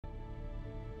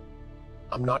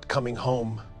I'm not coming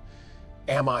home,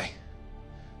 am I?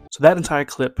 So that entire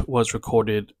clip was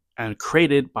recorded and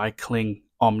created by Kling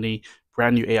Omni,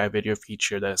 brand new AI video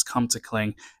feature that has come to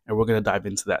Kling, and we're going to dive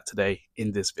into that today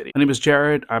in this video. My name is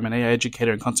Jared. I'm an AI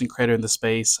educator and content creator in the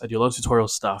space. I do a lot of tutorial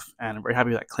stuff, and I'm very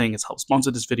happy that Kling has helped sponsor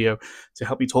this video to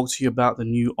help me talk to you about the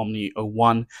new Omni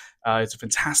O1. It's a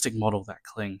fantastic model that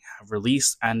Kling have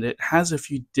released, and it has a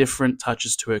few different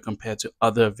touches to it compared to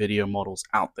other video models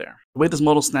out there. The way this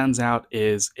model stands out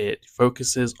is it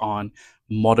focuses on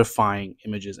modifying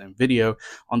images and video.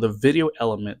 On the video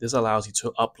element, this allows you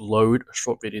to upload a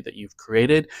short video that you've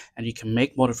created, and you can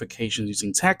make modifications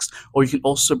using text, or you can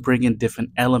also bring in different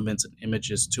elements and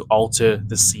images to alter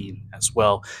the scene as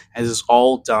well. And this is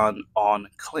all done on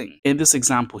Kling. In this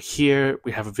example here,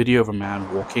 we have a video of a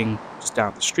man walking just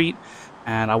down the street,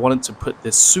 and I wanted to put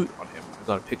this suit on him. I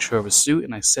got a picture of a suit,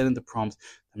 and I said in the prompt,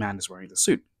 the man is wearing the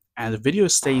suit. And the video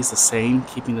stays the same,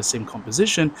 keeping the same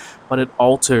composition, but it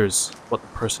alters what the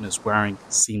person is wearing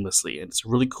seamlessly. And it's a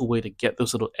really cool way to get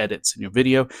those little edits in your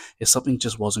video if something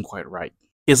just wasn't quite right.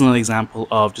 Here's another example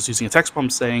of just using a text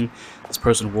prompt saying this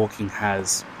person walking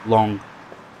has long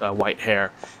white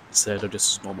hair instead of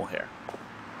just normal hair.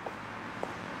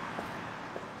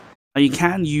 Now you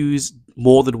can use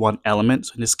more than one element.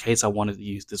 So in this case, I wanted to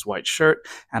use this white shirt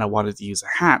and I wanted to use a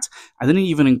hat. I didn't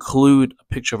even include a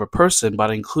picture of a person,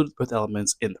 but I included both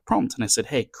elements in the prompt. And I said,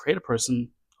 hey, create a person,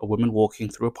 a woman walking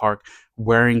through a park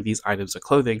wearing these items of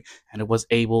clothing. And it was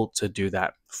able to do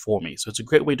that for me. So it's a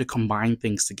great way to combine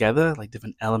things together, like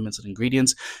different elements and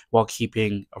ingredients, while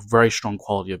keeping a very strong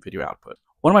quality of video output.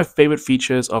 One of my favorite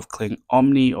features of Kling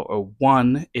Omni or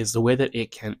O1 is the way that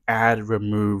it can add,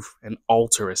 remove, and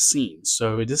alter a scene.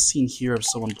 So in this scene here of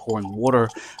someone pouring water,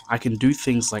 I can do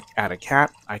things like add a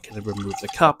cat, I can remove the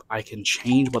cup, I can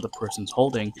change what the person's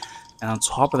holding, and on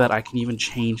top of that, I can even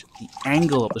change the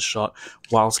angle of the shot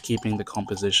whilst keeping the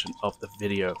composition of the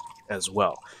video as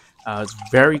well. It's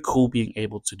very cool being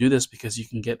able to do this because you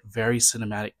can get very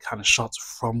cinematic kind of shots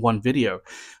from one video.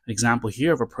 An example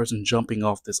here of a person jumping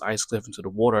off this ice cliff into the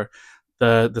water.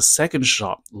 The second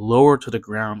shot, lower to the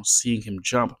ground, seeing him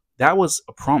jump, that was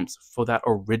a prompt for that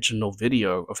original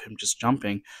video of him just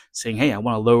jumping, saying, hey, I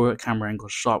want a lower camera angle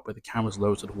shot where the camera's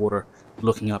low to the water,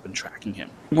 looking up and tracking him.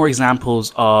 More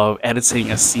examples of editing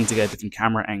a scene to get a different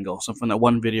camera angle. So from that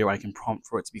one video, I can prompt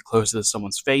for it to be closer to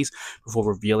someone's face before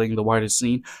revealing the wider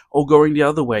scene, or going the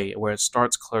other way where it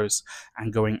starts close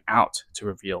and going out to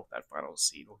reveal that final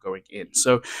scene, or going in.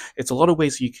 So it's a lot of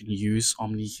ways you can use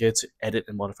Omni here to edit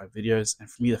and modify videos. And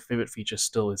for me, the favorite feature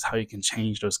still is how you can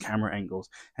change those camera angles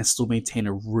and still maintain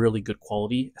a really good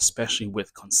quality, especially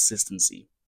with consistency.